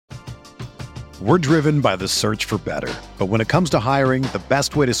We're driven by the search for better. But when it comes to hiring, the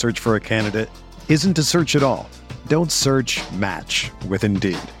best way to search for a candidate isn't to search at all. Don't search, match with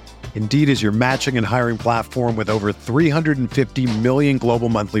Indeed. Indeed is your matching and hiring platform with over 350 million global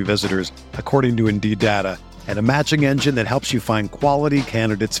monthly visitors, according to Indeed data, and a matching engine that helps you find quality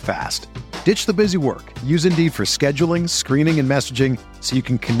candidates fast. Ditch the busy work. Use Indeed for scheduling, screening, and messaging so you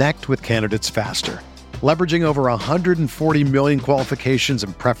can connect with candidates faster. Leveraging over 140 million qualifications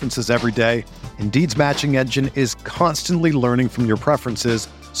and preferences every day, Indeed's matching engine is constantly learning from your preferences,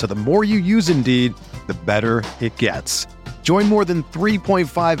 so the more you use Indeed, the better it gets. Join more than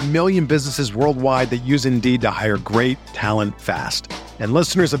 3.5 million businesses worldwide that use Indeed to hire great talent fast. And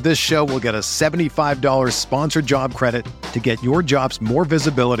listeners of this show will get a $75 sponsored job credit to get your jobs more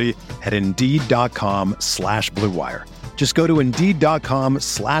visibility at Indeed.com/Blue Wire. Just go to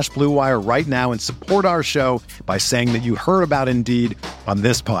Indeed.com/Blue Wire right now and support our show by saying that you heard about Indeed on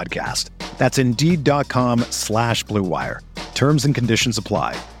this podcast. That's Indeed.com/Blue Wire. Terms and conditions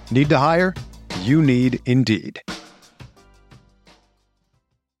apply. Need to hire? You need Indeed.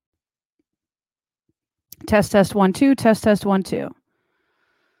 Test 1 2. Test 1 2. All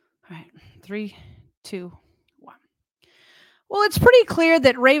right, 3, 2, 1. Well, it's pretty clear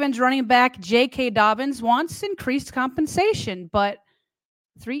that Ravens running back J.K. Dobbins wants increased compensation, but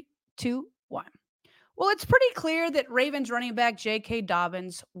 3, 2, 1. Well, it's pretty clear that Ravens running back J.K.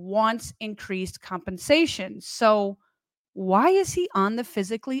 Dobbins wants increased compensation. So why is he on the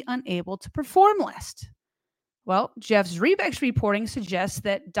physically unable to perform list? Well, Jeff Zrebiec's reporting suggests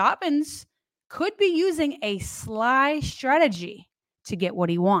that Dobbins could be using a sly strategy to get what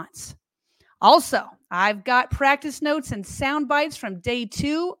he wants. Also, I've got practice notes and sound bites from day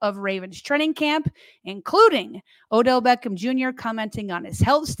 2 of Ravens training camp, including Odell Beckham Jr. commenting on his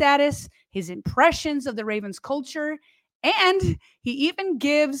health status, his impressions of the Ravens culture, and he even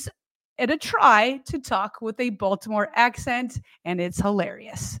gives it a try to talk with a Baltimore accent, and it's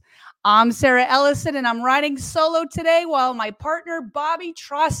hilarious. I'm Sarah Ellison, and I'm riding solo today while my partner, Bobby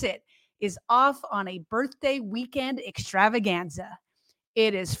Trossett, is off on a birthday weekend extravaganza.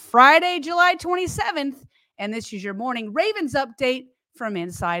 It is Friday, July 27th, and this is your morning Ravens update from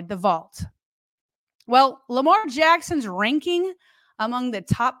inside the vault. Well, Lamar Jackson's ranking among the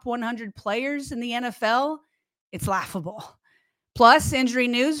top 100 players in the NFL, it's laughable. Plus, injury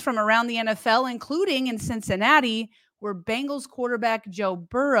news from around the NFL, including in Cincinnati, where Bengals quarterback Joe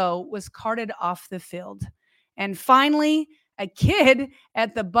Burrow was carted off the field. And finally, a kid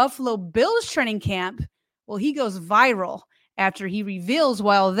at the Buffalo Bills training camp, well, he goes viral after he reveals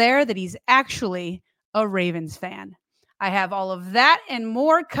while there that he's actually a Ravens fan. I have all of that and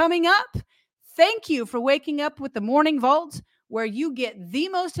more coming up. Thank you for waking up with the Morning Vault, where you get the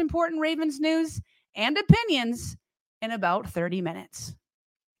most important Ravens news and opinions in about 30 minutes.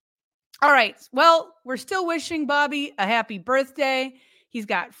 All right. Well, we're still wishing Bobby a happy birthday. He's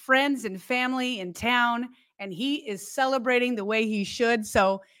got friends and family in town, and he is celebrating the way he should.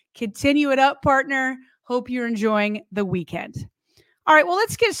 So continue it up, partner. Hope you're enjoying the weekend. All right, well,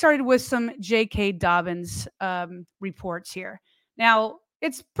 let's get started with some J.K. Dobbins reports here. Now,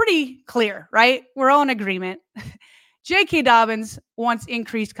 it's pretty clear, right? We're all in agreement. J.K. Dobbins wants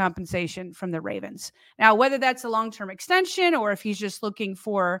increased compensation from the Ravens. Now, whether that's a long-term extension or if he's just looking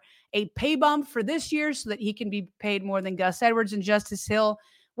for a pay bump for this year so that he can be paid more than Gus Edwards and Justice Hill,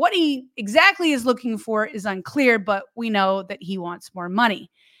 what he exactly is looking for is unclear, but we know that he wants more money.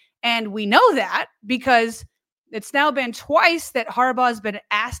 And we know that because it's now been twice that Harbaugh has been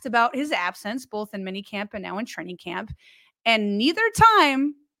asked about his absence, both in minicamp and now in training camp. And neither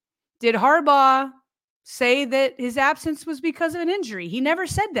time did Harbaugh say that his absence was because of an injury. He never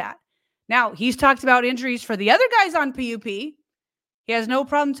said that. Now, he's talked about injuries for the other guys on PUP. He has no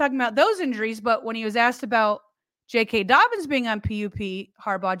problem talking about those injuries, but when he was asked about J.K. Dobbins being on PUP,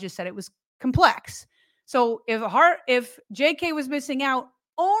 Harbaugh just said it was complex. So if J.K. was missing out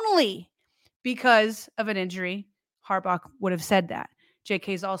only because of an injury, Harbaugh would have said that.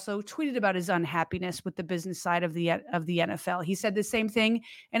 J.K.'s also tweeted about his unhappiness with the business side of the NFL. He said the same thing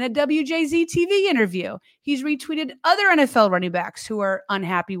in a WJZ TV interview. He's retweeted other NFL running backs who are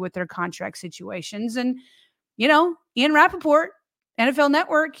unhappy with their contract situations. And, you know, Ian Rappaport, NFL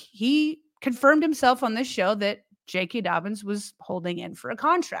Network, he confirmed himself on this show that J.K. Dobbins was holding in for a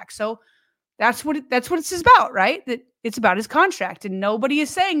contract. So that's what it's about, right? That it's about his contract, and nobody is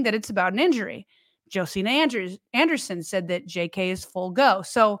saying that it's about an injury. Josina Anderson said that JK is full go.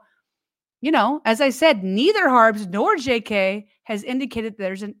 So, you know, as I said, neither Harbs nor JK has indicated that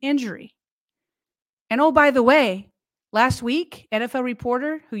there's an injury. And oh, by the way, last week, NFL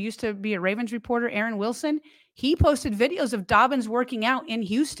reporter who used to be a Ravens reporter, Aaron Wilson, he posted videos of Dobbins working out in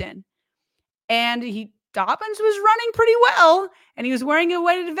Houston. And Dobbins was running pretty well, and he was wearing a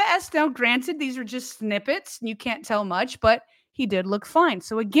weighted vest. Now, granted, these are just snippets, and you can't tell much, but he did look fine.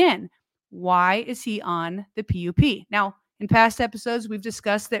 So again, why is he on the PUP? Now, in past episodes, we've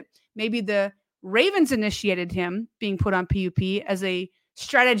discussed that maybe the Ravens initiated him being put on PUP as a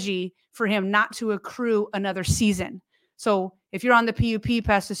strategy for him not to accrue another season. So if you're on the PUP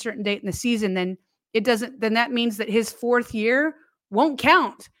past a certain date in the season, then that means that his fourth year won't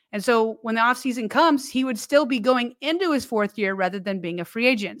count. And so when the offseason comes, he would still be going into his fourth year rather than being a free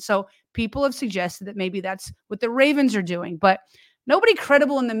agent. So people have suggested that maybe that's what the Ravens are doing, but nobody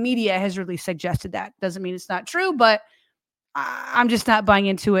credible in the media has really suggested that. Doesn't mean it's not true, but I'm just not buying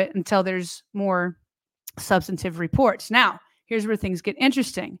into it until there's more substantive reports. Now, here's where things get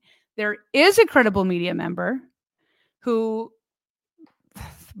interesting. There is a credible media member who,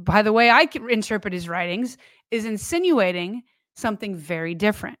 by the way I can interpret his writings, is insinuating something very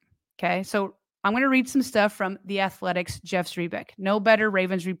different. Okay, so I'm going to read some stuff from The Athletic's Jeff Zrebiec, no better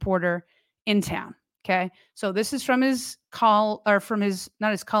Ravens reporter in town. Okay, so this is from his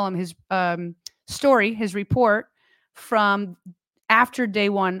story, his report from after day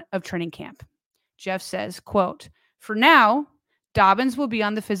one of training camp. Jeff says, quote, "For now, Dobbins will be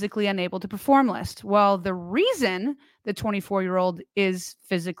on the physically unable to perform list. While the reason the 24-year-old is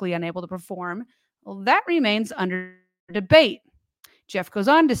physically unable to perform, well, that remains under debate." Jeff goes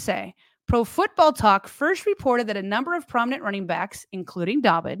on to say, Pro Football Talk first reported that a number of prominent running backs, including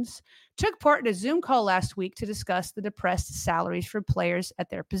Dobbins, took part in a Zoom call last week to discuss the depressed salaries for players at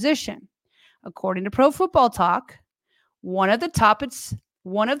their position. According to Pro Football Talk, one of the topics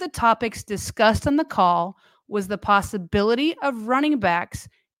discussed on the call was the possibility of running backs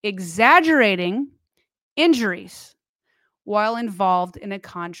exaggerating injuries while involved in a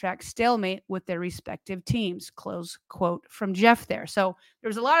contract stalemate with their respective teams. Close quote from Jeff there. So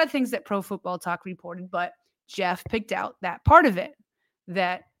there's a lot of things that Pro Football Talk reported, but Jeff picked out that part of it,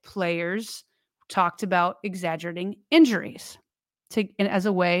 that players talked about exaggerating injuries as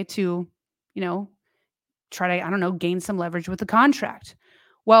a way to, try to, gain some leverage with the contract.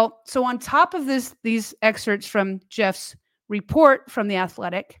 Well, so on top of these excerpts from Jeff's report from The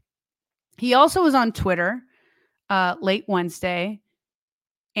Athletic, he also was on Twitter late Wednesday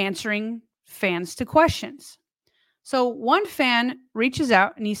answering fans to questions. So one fan reaches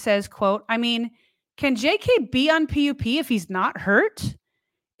out and he says, quote, can JK be on PUP if he's not hurt?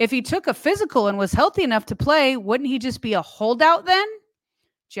 If he took a physical and was healthy enough to play, wouldn't he just be a holdout then?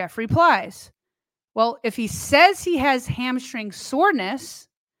 Jeff replies, well, if he says he has hamstring soreness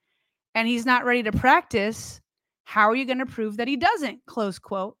and he's not ready to practice, how are you going to prove that he doesn't? Close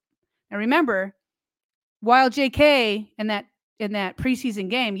quote. Now remember, while JK in that preseason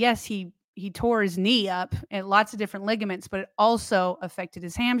game, yes, he tore his knee up and lots of different ligaments, but it also affected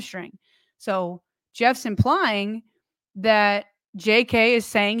his hamstring. So Jeff's implying that JK is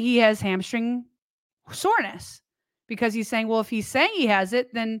saying he has hamstring soreness because he's saying, well, if he's saying he has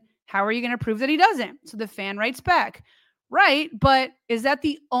it, then how are you going to prove that he doesn't? So the fan writes back, right, but is that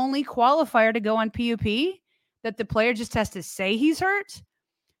the only qualifier to go on PUP? That the player just has to say he's hurt?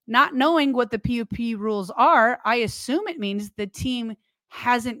 Not knowing what the PUP rules are, I assume it means the team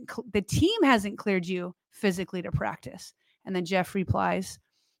hasn't cleared you physically to practice. And then Jeff replies,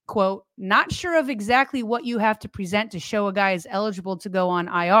 quote, not sure of exactly what you have to present to show a guy is eligible to go on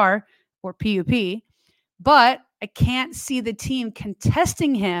IR or PUP, but I can't see the team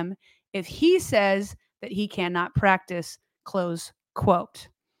contesting him if he says that he cannot practice, close quote.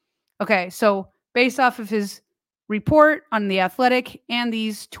 Okay, so based off of his report on The Athletic and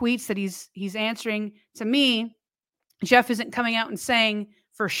these tweets that he's answering, to me, Jeff isn't coming out and saying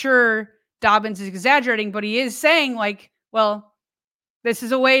for sure Dobbins is exaggerating, but he is saying like, well, this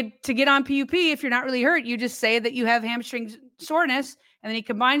is a way to get on PUP. If you're not really hurt, you just say that you have hamstring soreness. And then he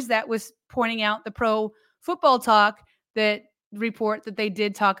combines that with pointing out the Pro Football Talk that report that they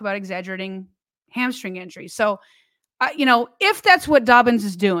did talk about exaggerating hamstring injuries. So, if that's what Dobbins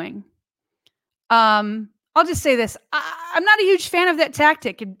is doing, I'll just say this. I'm not a huge fan of that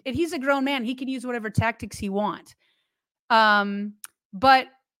tactic. And he's a grown man. He can use whatever tactics he wants. But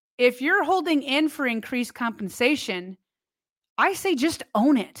if you're holding in for increased compensation, I say just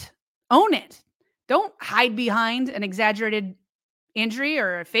own it. Own it. Don't hide behind an exaggerated injury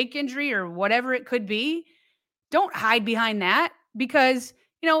or a fake injury or whatever it could be. Don't hide behind that because,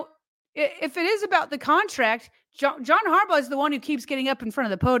 if it is about the contract, John Harbaugh is the one who keeps getting up in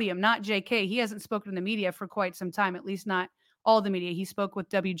front of the podium, not JK. He hasn't spoken to the media for quite some time, at least not all the media. He spoke with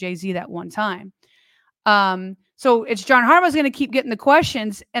WJZ that one time. So it's John Harbaugh's going to keep getting the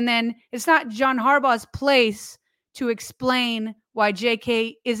questions, and then it's not John Harbaugh's place to explain why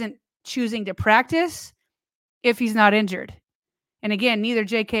JK isn't choosing to practice if he's not injured. And again, neither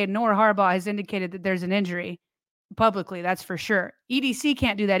JK nor Harbaugh has indicated that there's an injury publicly. That's for sure. EDC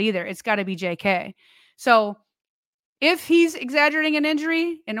can't do that either. It's got to be JK. So if he's exaggerating an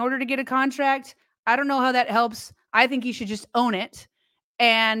injury in order to get a contract, I don't know how that helps. I think he should just own it.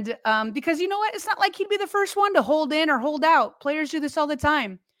 And because you know what? It's not like he'd be the first one to hold in or hold out. Players do this all the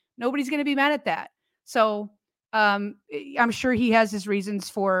time. Nobody's going to be mad at that. So I'm sure he has his reasons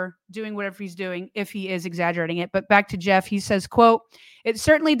for doing whatever he's doing if he is exaggerating it. But back to Jeff, he says, quote, "It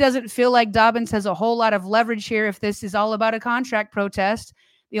certainly doesn't feel like Dobbins has a whole lot of leverage here if this is all about a contract protest.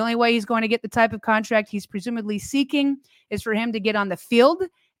 The only way he's going to get the type of contract he's presumably seeking is for him to get on the field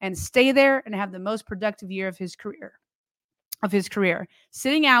and stay there and have the most productive year of his career.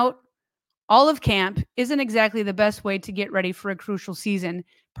 Sitting out all of camp isn't exactly the best way to get ready for a crucial season,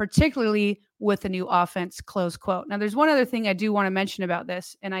 particularly with a new offense," close quote. Now, there's one other thing I do want to mention about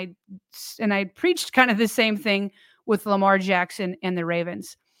this, and I preached kind of the same thing with Lamar Jackson and the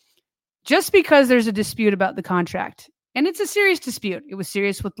Ravens. Just because there's a dispute about the contract, and it's a serious dispute. It was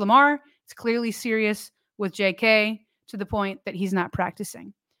serious with Lamar. It's clearly serious with JK to the point that he's not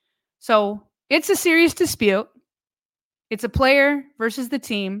practicing. So it's a serious dispute. It's a player versus the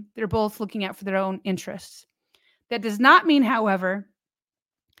team. They're both looking out for their own interests. That does not mean, however,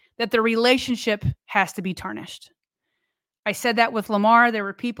 that the relationship has to be tarnished. I said that with Lamar. There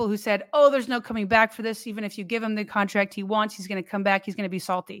were people who said, oh, there's no coming back for this. Even if you give him the contract he wants, he's going to come back. He's going to be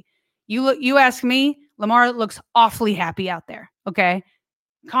salty. You ask me, Lamar looks awfully happy out there. Okay.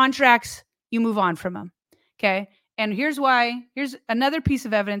 Contracts, you move on from them. Okay. And here's another piece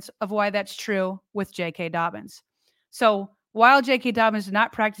of evidence of why that's true with J.K. Dobbins. So while J.K. Dobbins did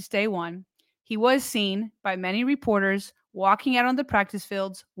not practice day one, he was seen by many reporters walking out on the practice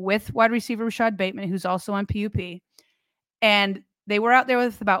fields with wide receiver Rashad Bateman, who's also on PUP. And they were out there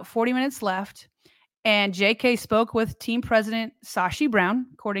with about 40 minutes left. And J.K. spoke with team president Sashi Brown,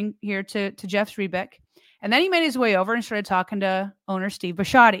 according here to Jeff Rebeck. And then he made his way over and started talking to owner Steve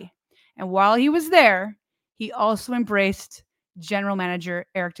Bisciotti. And while he was there, he also embraced general manager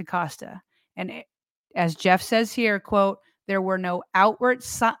Eric DaCosta. And as Jeff says here, quote, there were no outward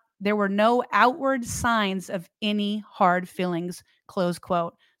signs of any hard feelings, close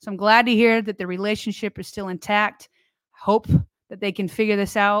quote. So I'm glad to hear that the relationship is still intact. Hope that they can figure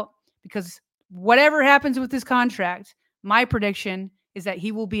this out, because whatever happens with this contract, my prediction is that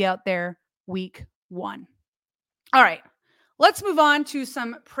he will be out there week 1. All right, let's move on to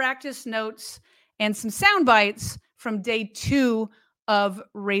some practice notes and some sound bites from day 2 of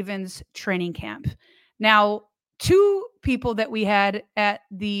Ravens training camp. Now, 2 people that we had at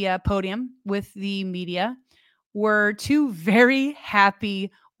the podium with the media were 2 very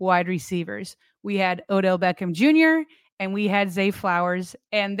happy wide receivers. We had Odell Beckham Jr. and we had Zay Flowers,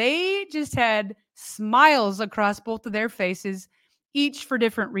 and they just had smiles across both of their faces, each for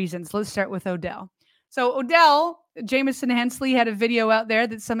different reasons. Let's start with Odell. So Odell, Jamison Hensley had a video out there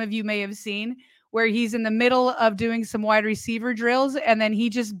that some of you may have seen where he's in the middle of doing some wide receiver drills, and then he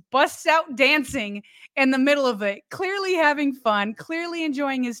just busts out dancing in the middle of it, clearly having fun, clearly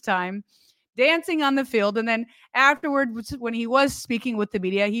enjoying his time, dancing on the field. And then afterward, when he was speaking with the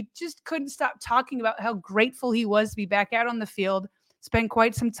media, he just couldn't stop talking about how grateful he was to be back out on the field, spent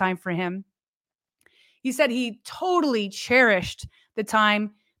quite some time for him. He said he totally cherished the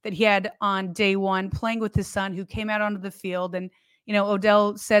time that he had on day 1 playing with his son, who came out onto the field. And, you know,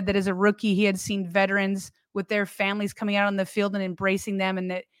 Odell said that as a rookie, he had seen veterans with their families coming out on the field and embracing them, and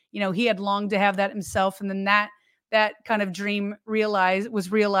that, you know, he had longed to have that himself. And then that kind of dream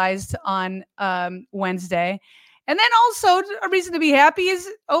was realized on Wednesday. And then also a reason to be happy is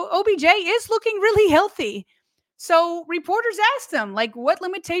OBJ is looking really healthy. So reporters asked him, like, what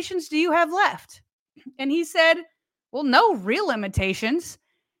limitations do you have left? And he said, well, no real limitations.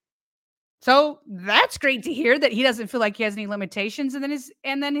 So that's great to hear that he doesn't feel like he has any limitations.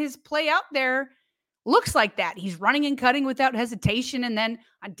 And then his play out there looks like that. He's running and cutting without hesitation. And then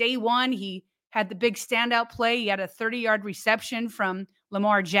on day 1, he had the big standout play. He had a 30-yard reception from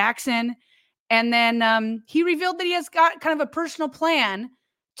Lamar Jackson. And then he revealed that he has got kind of a personal plan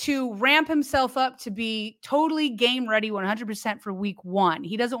to ramp himself up to be totally game ready 100% for week 1.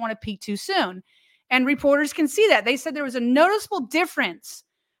 He doesn't want to peak too soon. And reporters can see that. They said there was a noticeable difference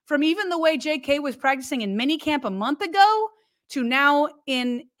from even the way JK was practicing in minicamp a month ago to now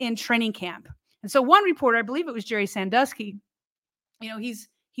in training camp. And so one reporter, I believe it was Jerry Sandusky, you know, he's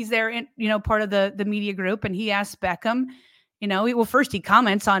there in, you know, part of the media group, and he asked Beckham, you know, first he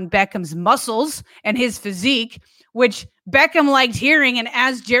comments on Beckham's muscles and his physique, which Beckham liked hearing. And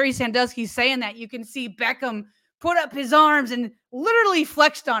as Jerry Sandusky's saying that, you can see Beckham put up his arms and literally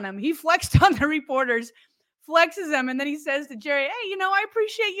flexed on him. He flexed on the reporters, flexes them, and then he says to Jerry, hey, I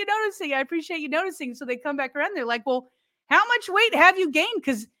appreciate you noticing. I appreciate you noticing. So they come back around. They're like, well, how much weight have you gained?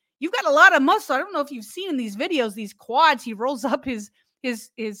 Because you've got a lot of muscle. I don't know if you've seen in these videos, these quads. He rolls up his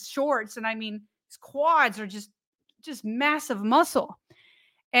shorts, and I mean, his quads are just massive muscle.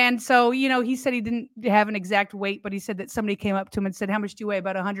 And so, he said he didn't have an exact weight, but he said that somebody came up to him and said, how much do you weigh?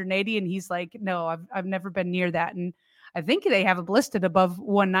 About 180. And he's like, no, I've never been near that. And I think they have it listed above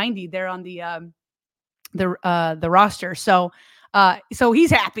 190 there on the roster. So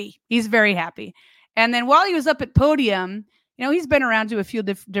he's happy. He's very happy. And then while he was up at podium, he's been around to a few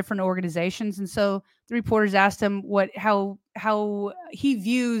different organizations. And so the reporters asked him how he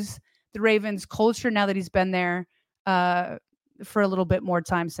views the Ravens culture now that he's been there for a little bit more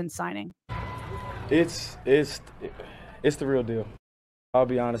time since signing. It's the real deal. I'll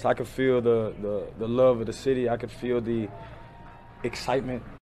be honest. I could feel the love of the city. I could feel the excitement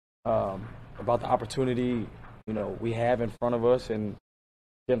about the opportunity, we have in front of us. And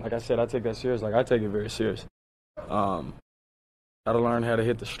again, like I said, I take that serious. Like, I take it very serious. Got to learn how to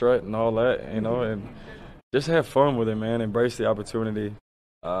hit the strut and all that, and just have fun with it, man. Embrace the opportunity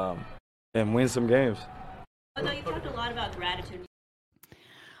and win some games. Although you talked a lot about gratitude.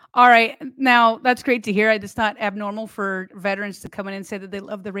 All right. Now, that's great to hear. It's not abnormal for veterans to come in and say that they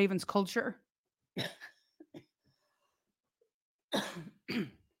love the Ravens culture.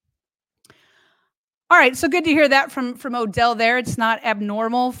 All right. So good to hear that from Odell there. It's not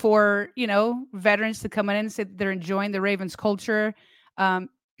abnormal for, veterans to come in and say that they're enjoying the Ravens culture.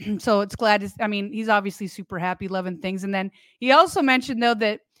 So it's glad. He's obviously super happy, loving things. And then he also mentioned, though,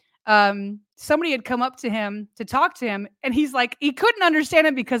 that somebody had come up to him to talk to him, and he's like, he couldn't understand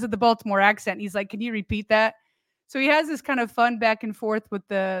him because of the Baltimore accent. He's like, can you repeat that? So he has this kind of fun back and forth with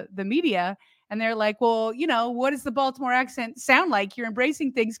the media, and they're like, well, what does the Baltimore accent sound like? You're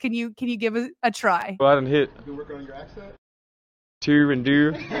embracing things. Can you give a try? Well, I didn't hit. You work on your accent? Cheer and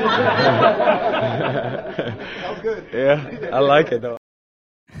do. That was good. Yeah, I like it though.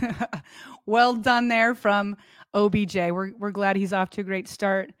 Well done there from OBJ. We're glad he's off to a great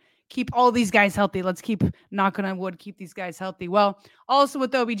start. Keep all these guys healthy. Let's keep knocking on wood, keep these guys healthy. Well, also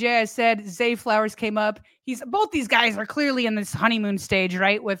with OBJ, I said Zay Flowers came up. Both these guys are clearly in this honeymoon stage,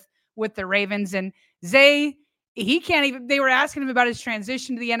 right? With the Ravens. And Zay, they were asking him about his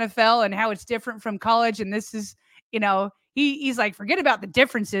transition to the NFL and how it's different from college. And this is, he's like, forget about the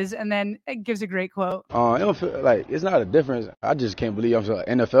differences. And then it gives a great quote. I don't feel like it's not a difference. I just can't believe I'm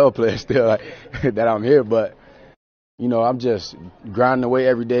an NFL player still, that I'm here. But, I'm just grinding away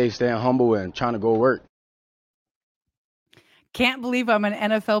every day, staying humble and trying to go work. Can't believe I'm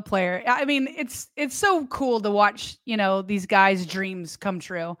an NFL player. I mean, it's so cool to watch, these guys' dreams come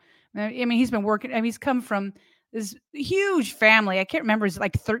true. He's been working. He's come from this huge family. I can't remember. It's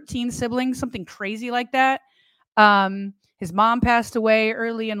like 13 siblings, something crazy like that. His mom passed away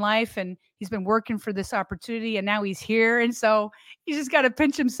early in life, and he's been working for this opportunity, and now he's here. And so he's just got to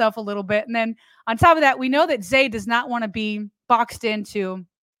pinch himself a little bit. And then on top of that, we know that Zay does not want to be boxed into,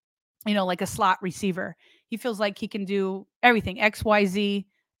 like a slot receiver. He feels like he can do everything, X, Y, Z,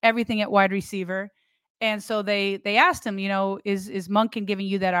 everything at wide receiver. And so they asked him, is Monken giving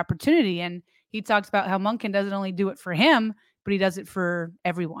you that opportunity? And he talks about how Monken doesn't only do it for him, but he does it for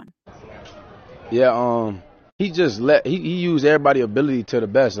everyone. Yeah, he just he used everybody's ability to the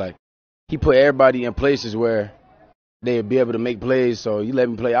best. Like, he put everybody in places where they'd be able to make plays. So you let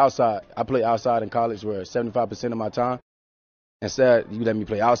me play outside. I play outside in college where 75% of my time. Instead, you let me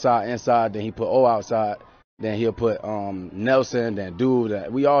play outside, inside. Then he put O outside. Then he'll put Nelson, then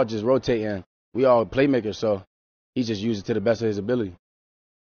Dude. We all just rotating. We all playmakers. So he just used it to the best of his ability.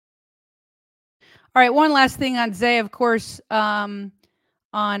 All right, one last thing on Zay, of course. On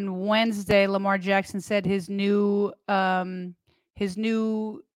Wednesday, Lamar Jackson said his new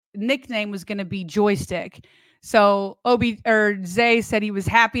nickname was going to be Joystick. So Zay said he was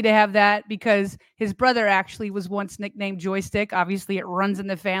happy to have that because his brother actually was once nicknamed Joystick. Obviously, it runs in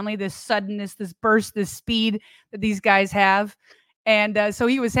the family, this suddenness, this burst, this speed that these guys have. And so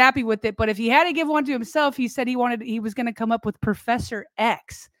he was happy with it. But if he had to give one to himself, he said he was going to come up with Professor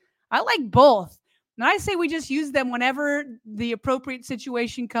X. I like both. And I say we just use them whenever the appropriate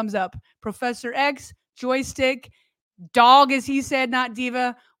situation comes up. Professor X, Joystick, Dog, as he said, not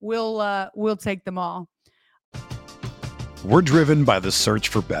Diva. We'll take them all. We're driven by the search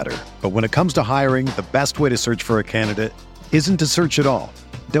for better. But when it comes to hiring, the best way to search for a candidate isn't to search at all.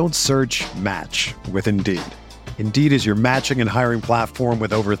 Don't search, match with Indeed. Indeed is your matching and hiring platform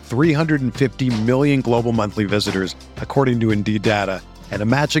with over 350 million global monthly visitors, according to Indeed data, and a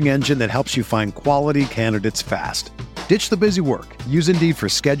matching engine that helps you find quality candidates fast. Ditch the busy work. Use Indeed for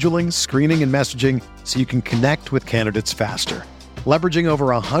scheduling, screening, and messaging so you can connect with candidates faster. Leveraging over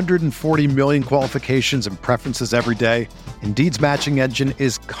 140 million qualifications and preferences every day, Indeed's matching engine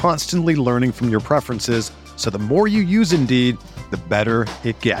is constantly learning from your preferences, so the more you use Indeed, the better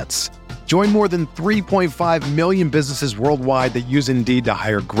it gets. Join more than 3.5 million businesses worldwide that use Indeed to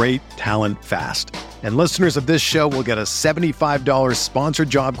hire great talent fast. And listeners of this show will get a $75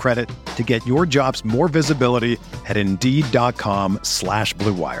 sponsored job credit to get your jobs more visibility at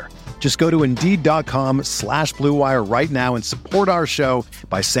Indeed.com/Blue Wire. Just go to Indeed.com/Blue Wire right now and support our show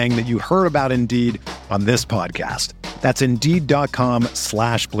by saying that you heard about Indeed on this podcast. That's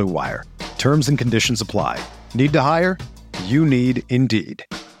Indeed.com/Blue Wire. Terms and conditions apply. Need to hire? You need Indeed.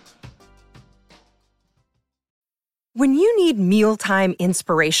 When you need mealtime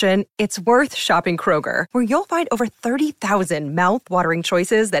inspiration, it's worth shopping Kroger, where you'll find over 30,000 mouth-watering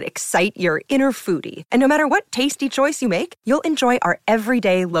choices that excite your inner foodie. And no matter what tasty choice you make, you'll enjoy our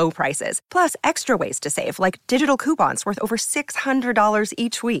everyday low prices, plus extra ways to save, like digital coupons worth over $600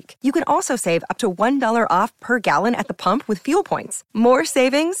 each week. You can also save up to $1 off per gallon at the pump with fuel points. More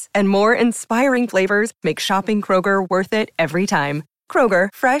savings and more inspiring flavors make shopping Kroger worth it every time. Kroger,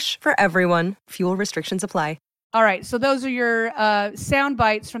 fresh for everyone. Fuel restrictions apply. All right, so those are your sound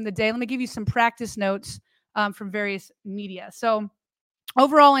bites from the day. Let me give you some practice notes from various media. So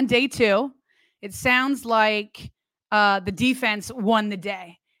overall in day 2, it sounds like the defense won the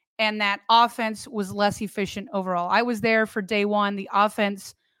day and that offense was less efficient overall. I was there for day 1. The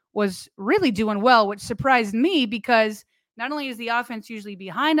offense was really doing well, which surprised me because not only is the offense usually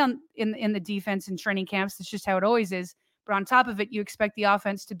behind in the defense in training camps, that's just how it always is, but on top of it, you expect the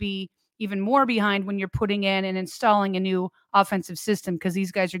offense to be even more behind when you're putting in and installing a new offensive system because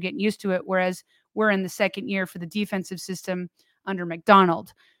these guys are getting used to it, whereas we're in the second year for the defensive system under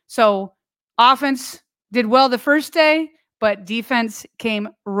McDonald. So offense did well the first day, but defense came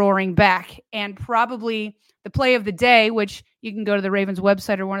roaring back. And probably the play of the day, which you can go to the Ravens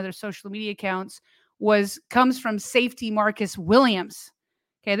website or one of their social media accounts, comes from safety Marcus Williams.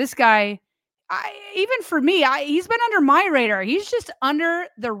 Okay, this guy, even for me, he's been under my radar. He's just under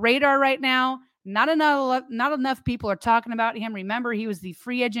the radar right now. Not enough people are talking about him. Remember, he was the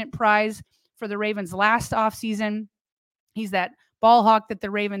free agent prize for the Ravens last offseason. He's that ball hawk that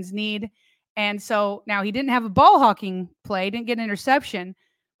the Ravens need. And so now he didn't have a ball hawking play, didn't get an interception,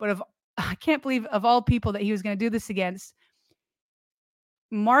 but I can't believe of all people that he was going to do this against.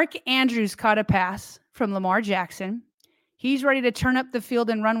 Mark Andrews caught a pass from Lamar Jackson. He's ready to turn up the field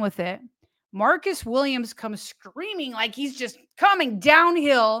and run with it. Marcus Williams comes screaming like he's just coming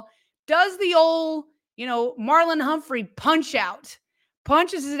downhill, does the old, Marlon Humphrey punch out,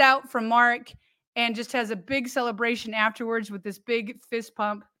 punches it out from Mark, and just has a big celebration afterwards with this big fist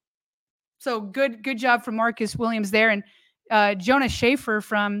pump. So good job from Marcus Williams there. And Jonah Schaefer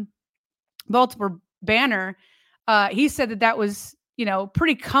from Baltimore Banner, he said that was,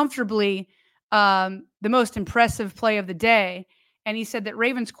 pretty comfortably the most impressive play of the day. And he said that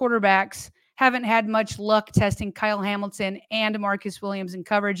Ravens quarterbacks haven't had much luck testing Kyle Hamilton and Marcus Williams in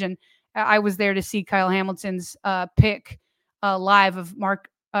coverage. And I was there to see Kyle Hamilton's pick live of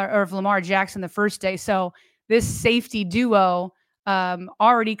Lamar Jackson the first day. So this safety duo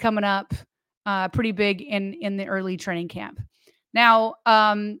already coming up pretty big in the early training camp. Now,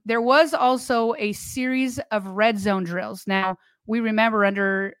 there was also a series of red zone drills. Now, we remember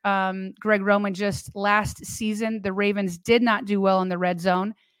under Greg Roman just last season, the Ravens did not do well in the red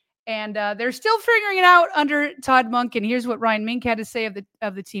zone. And they're still figuring it out under Todd Monk. And here's what Ryan Mink had to say of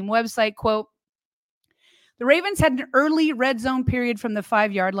the team website, quote, "The Ravens had an early red zone period from the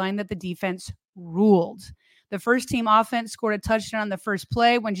 5-yard line that the defense ruled. The first team offense scored a touchdown on the first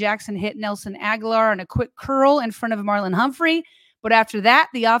play when Jackson hit Nelson Aguilar on a quick curl in front of Marlon Humphrey. But after that,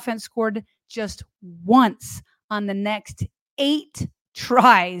 the offense scored just once on the next 8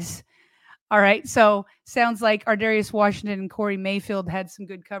 tries." All right. So sounds like Ardarius Washington and Corey Mayfield had some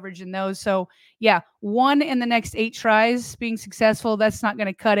good coverage in those. So yeah, 1 in the next 8 tries being successful. That's not going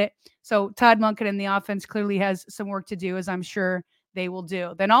to cut it. So Todd Monken and the offense clearly has some work to do, as I'm sure they will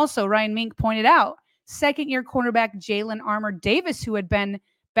do. Then also Ryan Mink pointed out, second-year cornerback Jalen Armour-Davis, who had been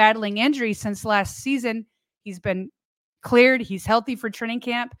battling injury since last season, he's been cleared. He's healthy for training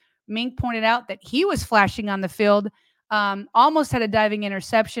camp. Mink pointed out that he was flashing on the field, almost had a diving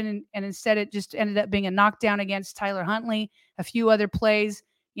interception, and instead it just ended up being a knockdown against Tyler Huntley, a few other plays,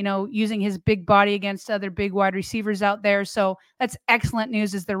 using his big body against other big wide receivers out there. So that's excellent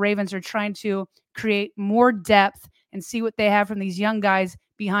news as the Ravens are trying to create more depth and see what they have from these young guys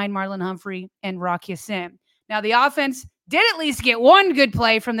behind Marlon Humphrey and Rock Ya-Sin. Now, the offense did at least get one good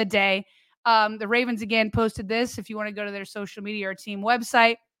play from the day. The Ravens again posted this. If you want to go to their social media or team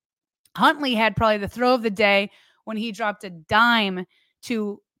website, Huntley had probably the throw of the day when he dropped a dime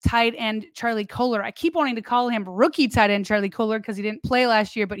to tight end Charlie Kolar. I keep wanting to call him rookie tight end Charlie Kolar because he didn't play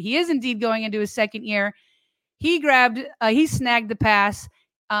last year, but he is indeed going into his second year. He snagged the pass,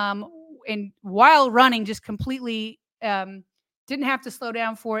 and while running, just completely didn't have to slow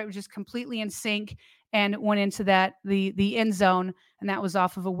down for it. It was just completely in sync and went into the end zone, and that was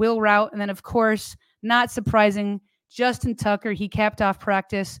off of a wheel route. And then, of course, not surprising, Justin Tucker, he capped off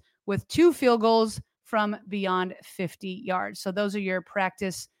practice with 2 field goals from beyond 50 yards. So those are your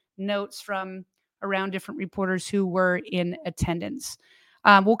practice notes from around different reporters who were in attendance.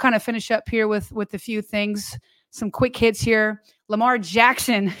 We'll kind of finish up here with a few things, some quick hits here. Lamar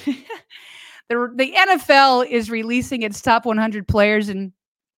Jackson, the NFL is releasing its top 100 players, and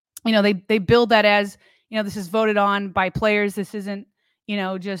they build that as this is voted on by players. This isn't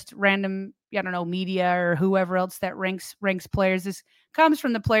just random media or whoever else that ranks players. This comes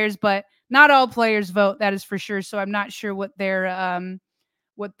from the players, but not all players vote. That is for sure. So I'm not sure what their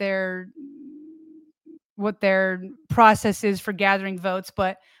process is for gathering votes,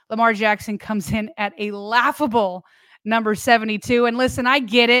 but Lamar Jackson comes in at a laughable number 72. And listen, I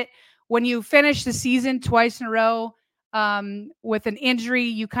get it. When you finish the season twice in a row with an injury,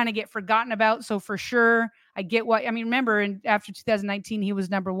 you kind of get forgotten about. So for sure, I get remember after 2019, he was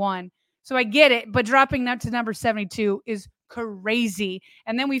number 1. So I get it, but dropping that to number 72 is crazy.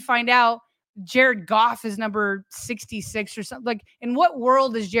 And then we find out Jared Goff is number 66 or something. Like, in what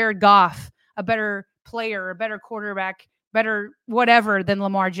world is Jared Goff a better player, a better quarterback, better whatever than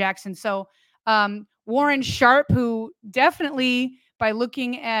Lamar Jackson? So Warren Sharp, who definitely, by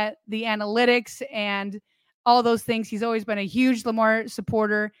looking at the analytics and all those things, he's always been a huge Lamar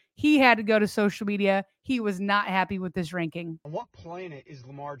supporter. He had to go to social media. He was not happy with this ranking. On what planet is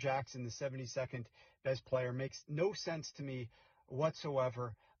Lamar Jackson the 72nd best player? Makes no sense to me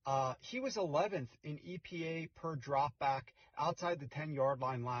whatsoever. He was 11th in EPA per dropback outside the 10-yard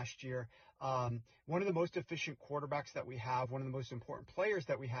line last year. One of the most efficient quarterbacks that we have, one of the most important players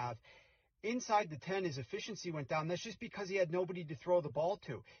that we have. Inside the 10, his efficiency went down. That's just because he had nobody to throw the ball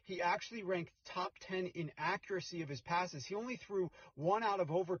to. He actually ranked top 10 in accuracy of his passes. He only threw 1 out of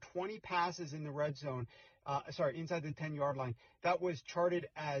over 20 passes in the red zone, inside the 10-yard line. That was charted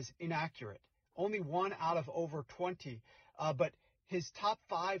as inaccurate. Only 1 out of over 20. But his top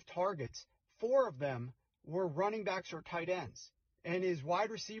 5 targets, 4 of them were running backs or tight ends. And his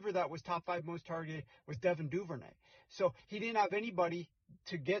wide receiver that was top 5 most targeted was Devin Duvernay. So he didn't have anybody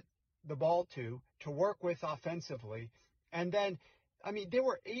to get the ball to work with offensively. And then, they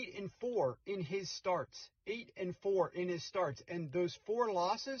were 8-4 in his starts. 8-4 in his starts. And those 4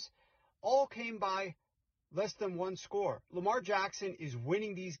 losses all came by less than 1 score. Lamar Jackson is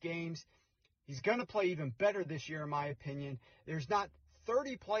winning these games. He's going to play even better this year, in my opinion. There's not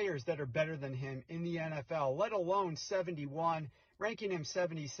 30 players that are better than him in the NFL, let alone 71. Ranking him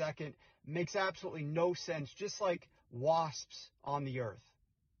 72nd makes absolutely no sense, just like wasps on the earth.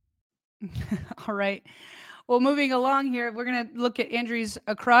 All right. Well, moving along here, we're going to look at injuries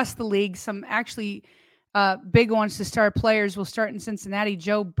across the league. Some actually big ones to star players. We'll start in Cincinnati.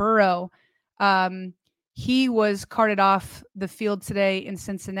 Joe Burrow. He was carted off the field today in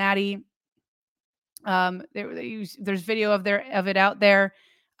Cincinnati. There's video of it out there.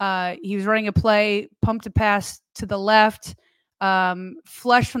 He was running a play, pumped a pass to the left,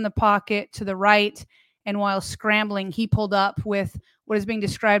 flush from the pocket to the right, and while scrambling, he pulled up with what is being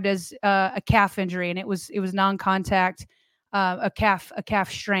described as a calf injury, and it was non-contact, a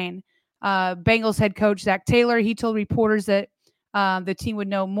calf strain. Bengals head coach Zach Taylor, he told reporters that the team would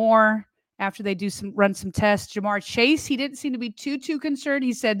know more after they run some tests. Jamar Chase, he didn't seem to be too concerned.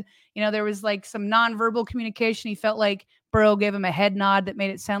 He said, there was like some nonverbal communication. He felt like Burrow gave him a head nod that made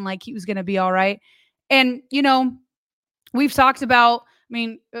it sound like he was going to be all right. And we've talked about,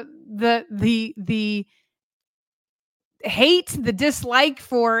 the hate, the dislike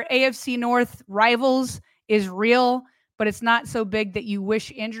for AFC North rivals is real, but it's not so big that you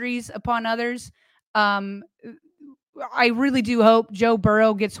wish injuries upon others. I really do hope Joe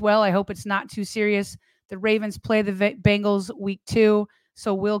Burrow gets well. I hope it's not too serious. The Ravens play the Bengals week 2,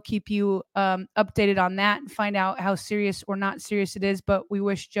 so we'll keep you updated on that and find out how serious or not serious it is, but we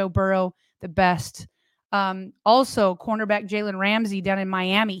wish Joe Burrow the best. Also, cornerback Jalen Ramsey down in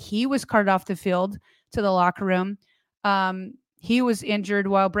Miami, he was carted off the field to the locker room. He was injured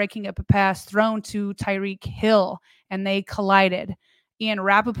while breaking up a pass thrown to Tyreek Hill, and they collided. Ian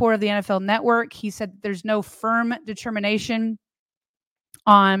Rappaport of the NFL Network, he said there's no firm determination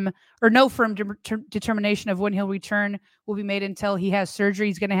or no firm determination of when he'll return will be made until he has surgery.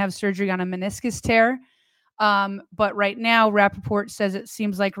 He's going to have surgery on a meniscus tear. But right now, Rappaport says it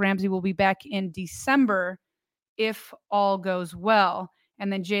seems like Ramsey will be back in December if all goes well.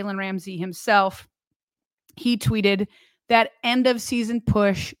 And then Jalen Ramsey himself, he tweeted that end of season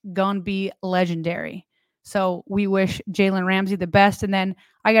push gonna be legendary. So we wish Jalen Ramsey the best. And then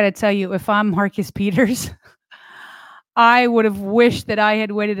I got to tell you, if I'm Marcus Peters, I would have wished that I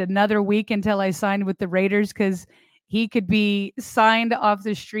had waited another week until I signed with the Raiders, because he could be signed off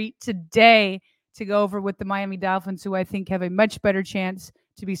the street today to go over with the Miami Dolphins, who I think have a much better chance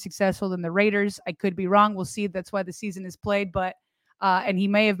to be successful than the Raiders. I could be wrong. We'll see. That's why the season is played. But and he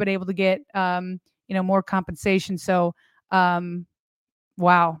may have been able to get more compensation. So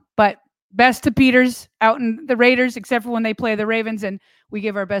wow. But best to Peters out in the Raiders, except for when they play the Ravens. And we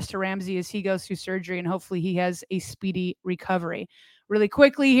give our best to Ramsey as he goes through surgery, and hopefully he has a speedy recovery. Really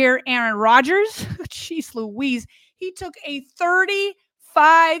quickly here, Aaron Rodgers. Jeez Louise. He took a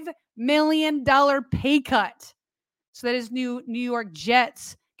 $35 million pay cut so that his New York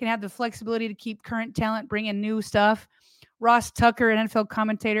Jets can have the flexibility to keep current talent, bring in new stuff. Ross Tucker, an NFL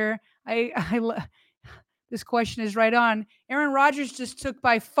commentator. This question is right on. Aaron Rodgers just took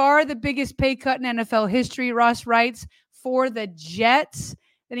by far the biggest pay cut in NFL history, Ross writes, for the Jets.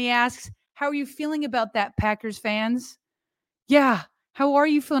 Then he asks, how are you feeling about that, Packers fans? Yeah, how are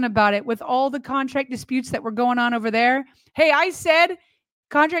you feeling about it with all the contract disputes that were going on over there? Hey, I said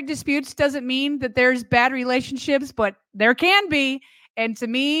contract disputes doesn't mean that there's bad relationships, but there can be. And to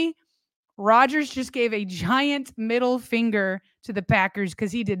me, Rodgers just gave a giant middle finger to the Packers,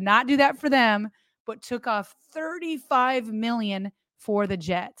 because he did not do that for them, but took off $35 million for the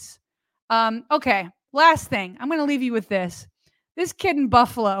Jets. Okay, last thing. I'm going to leave you with this. This kid in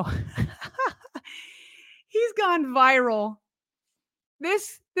Buffalo, he's gone viral.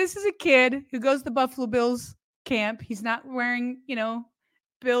 This is a kid who goes to the Buffalo Bills camp. He's not wearing,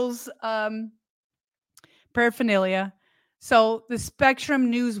 Bills paraphernalia. So the Spectrum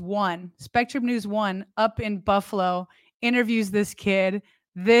News 1 up in Buffalo interviews this kid.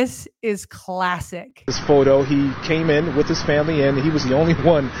 This is classic. This photo, he came in with his family, and he was the only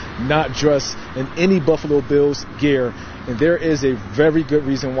one not dressed in any Buffalo Bills gear. And there is a very good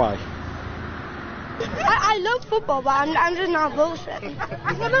reason why. I love football, but I'm just not Bills fan.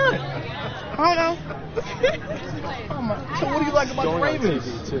 Why not? I don't know. So what do you like about the Ravens?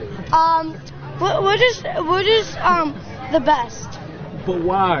 We're just the best. But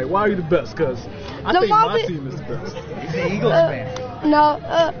why? Why are you the best? Because I think my team is the best. He's an Eagles fan. No,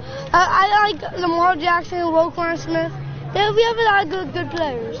 I like Lamar Jackson, Roquan Smith. We have a lot of good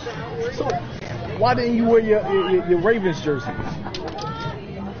players. So why didn't you wear your Ravens jersey?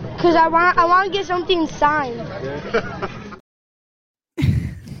 Because I want to get something signed.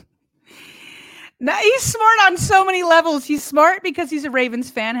 Now, he's smart on so many levels. He's smart because he's a Ravens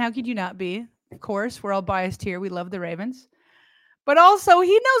fan. How could you not be? Of course, we're all biased here. We love the Ravens. But also,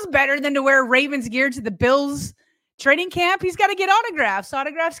 he knows better than to wear Ravens gear to the Bills training camp. He's got to get autographs.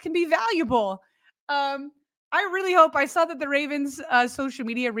 Autographs can be valuable. I really hope, I saw that the Ravens social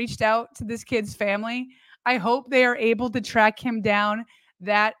media reached out to this kid's family. I hope they are able to track him down.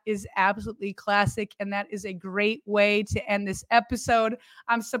 That is absolutely classic, and that is a great way to end this episode.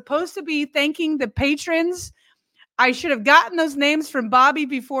 I'm supposed to be thanking the patrons. I should have gotten those names from Bobby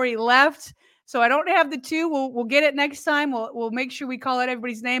before he left, so I don't have the two. We'll get it next time. We'll make sure we call out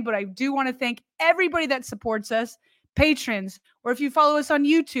everybody's name, but I do want to thank everybody that supports us, patrons, or if you follow us on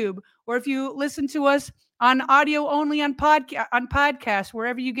YouTube, or if you listen to us on audio only on podcast,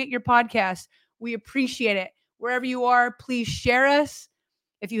 wherever you get your podcast. We appreciate it. Wherever you are, please share us.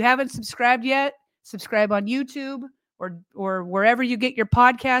 If you haven't subscribed yet, subscribe on YouTube or wherever you get your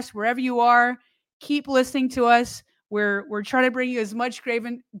podcast, wherever you are. Keep listening to us. We're trying to bring you as much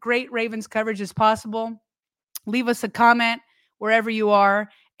great Ravens coverage as possible. Leave us a comment wherever you are.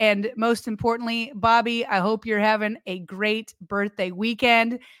 And most importantly, Bobby, I hope you're having a great birthday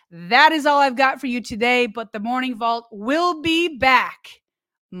weekend. That is all I've got for you today, but the Morning Vault will be back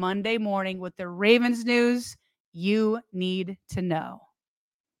Monday morning with the Ravens news you need to know.